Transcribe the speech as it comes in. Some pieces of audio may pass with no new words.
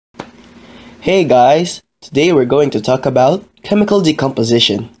Hey guys, today we're going to talk about chemical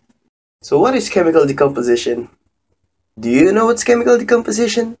decomposition. So what is chemical decomposition? Do you know what's chemical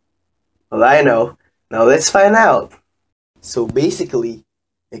decomposition? Well, I know. Now let's find out. So basically,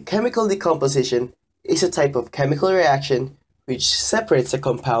 a chemical decomposition is a type of chemical reaction which separates a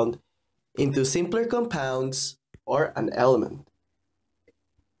compound into simpler compounds or an element.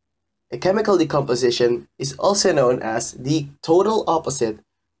 A chemical decomposition is also known as the total opposite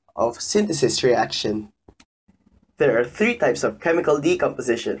of synthesis reaction. There are three types of chemical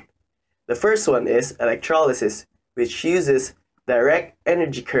decomposition. The first one is electrolysis, which uses direct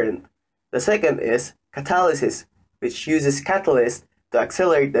energy current. The second is catalysis, which uses catalyst to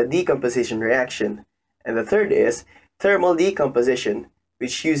accelerate the decomposition reaction. And the third is thermal decomposition,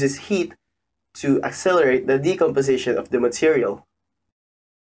 which uses heat to accelerate the decomposition of the material.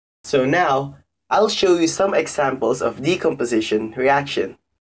 So now, I'll show you some examples of decomposition reaction.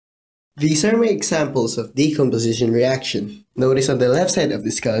 These are my examples of decomposition reaction. Notice on the left side of the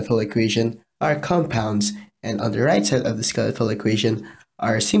skeletal equation are compounds, and on the right side of the skeletal equation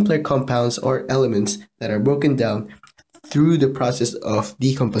are simpler compounds or elements that are broken down through the process of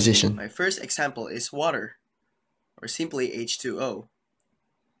decomposition. My first example is water, or simply H2O.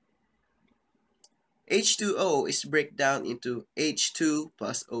 H2O is break down into H2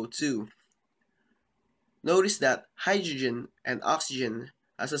 plus O2. Notice that hydrogen and oxygen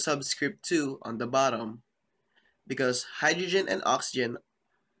has a subscript 2 on the bottom because hydrogen and oxygen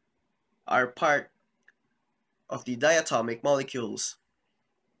are part of the diatomic molecules.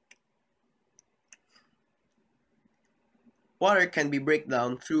 Water can be break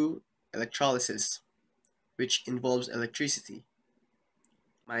down through electrolysis, which involves electricity.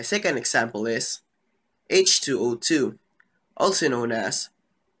 My second example is H2O2, also known as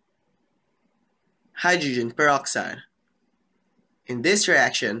hydrogen peroxide. In this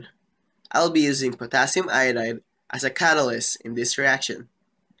reaction, I'll be using potassium iodide as a catalyst in this reaction.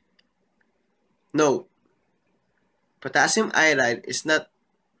 Note, potassium iodide is not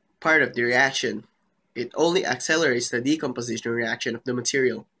part of the reaction. It only accelerates the decomposition reaction of the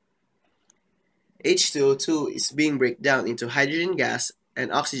material. H2O2 is being break down into hydrogen gas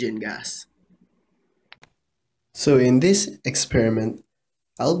and oxygen gas. So in this experiment,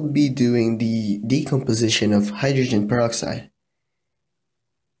 I'll be doing the decomposition of hydrogen peroxide.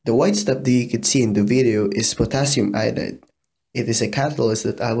 The white stuff that you could see in the video is potassium iodide. It is a catalyst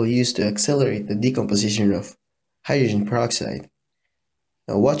that I will use to accelerate the decomposition of hydrogen peroxide.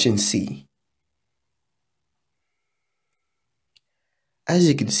 Now watch and see. As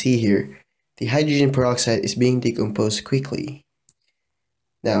you can see here, the hydrogen peroxide is being decomposed quickly.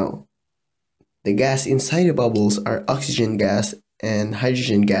 Now, the gas inside the bubbles are oxygen gas and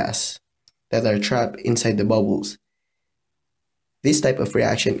hydrogen gas that are trapped inside the bubbles. This type of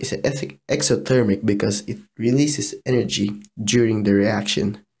reaction is exothermic because it releases energy during the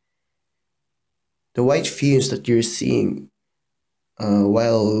reaction. The white fumes that you're seeing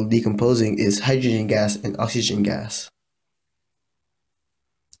while decomposing is hydrogen gas and oxygen gas.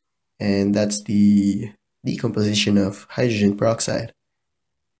 And that's the decomposition of hydrogen peroxide.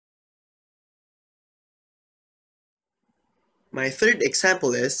 My third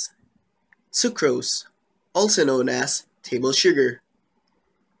example is sucrose, also known as table sugar.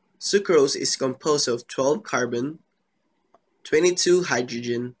 Sucrose is composed of 12 carbon, 22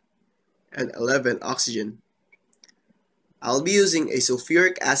 hydrogen, and 11 oxygen. I'll be using a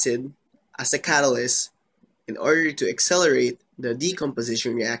sulfuric acid as a catalyst in order to accelerate the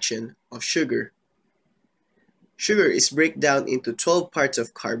decomposition reaction of sugar. Sugar is break down into 12 parts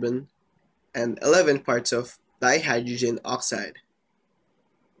of carbon and 11 parts of dihydrogen oxide.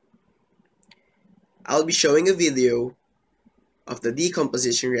 I'll be showing a video of the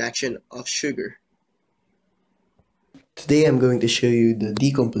decomposition reaction of sugar. Today I'm going to show you the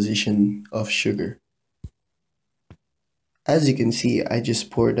decomposition of sugar. As you can see, I just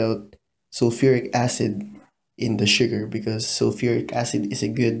poured out sulfuric acid in the sugar because sulfuric acid is a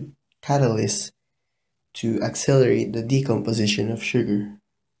good catalyst to accelerate the decomposition of sugar.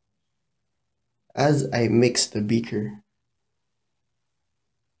 As I mix the beaker,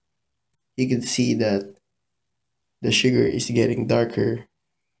 you can see that the sugar is getting darker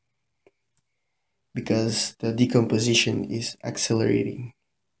because the decomposition is accelerating.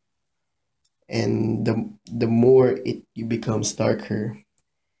 And the more it becomes darker,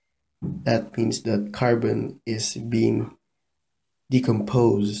 that means that carbon is being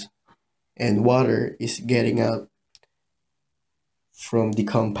decomposed and water is getting out from the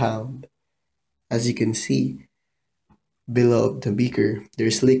compound. As you can see, below the beaker,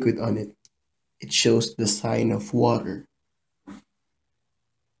 there's liquid on it. It shows the sign of water.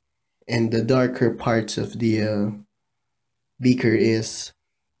 and the darker parts of the beaker is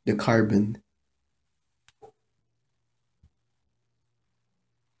the carbon.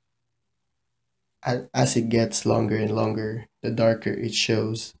 As it gets longer and longer, the darker it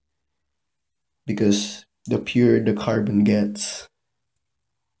shows because the purer the carbon gets.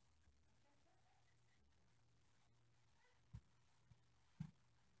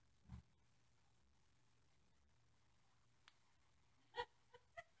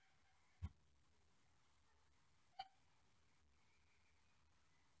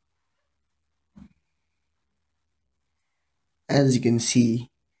 As you can see,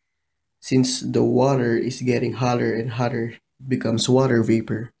 since the water is getting hotter and hotter, it becomes water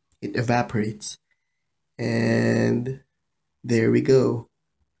vapor. It evaporates. And there we go.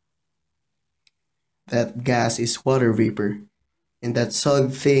 That gas is water vapor. And that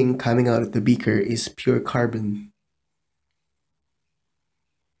solid thing coming out of the beaker is pure carbon.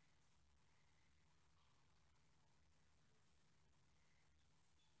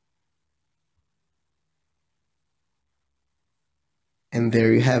 And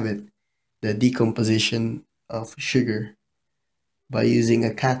there you have it, the decomposition of sugar by using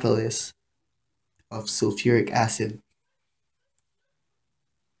a catalyst of sulfuric acid.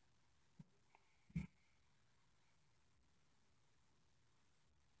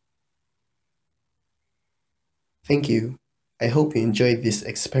 Thank you. I hope you enjoyed this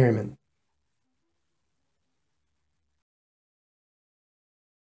experiment.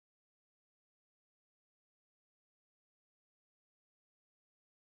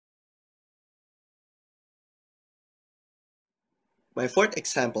 My fourth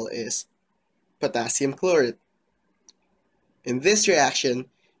example is potassium chloride. In this reaction,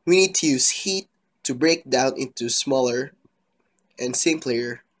 we need to use heat to break down into smaller and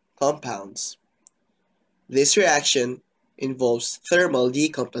simpler compounds. This reaction involves thermal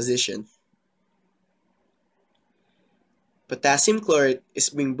decomposition. Potassium chloride is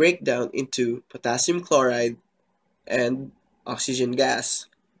being broken down into potassium chloride and oxygen gas.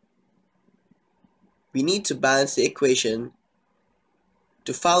 We need to balance the equation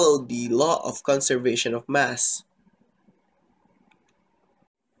to follow the law of conservation of mass.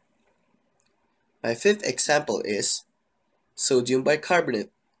 My fifth example is sodium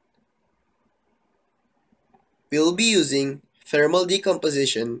bicarbonate. We will be using thermal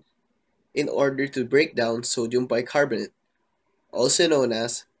decomposition in order to break down sodium bicarbonate, also known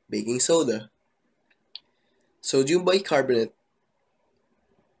as baking soda. Sodium bicarbonate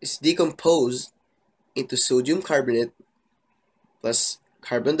is decomposed into sodium carbonate plus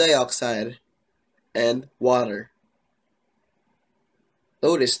carbon dioxide and water.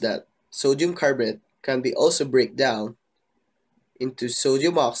 Notice that sodium carbonate can be also break down into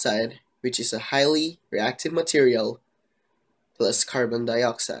sodium oxide, which is a highly reactive material, plus carbon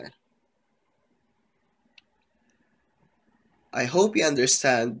dioxide. I hope you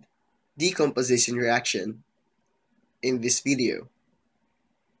understand decomposition reaction in this video.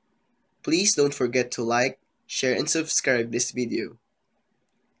 Please don't forget to like, share, and subscribe this video.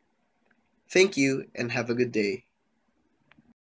 Thank you and have a good day.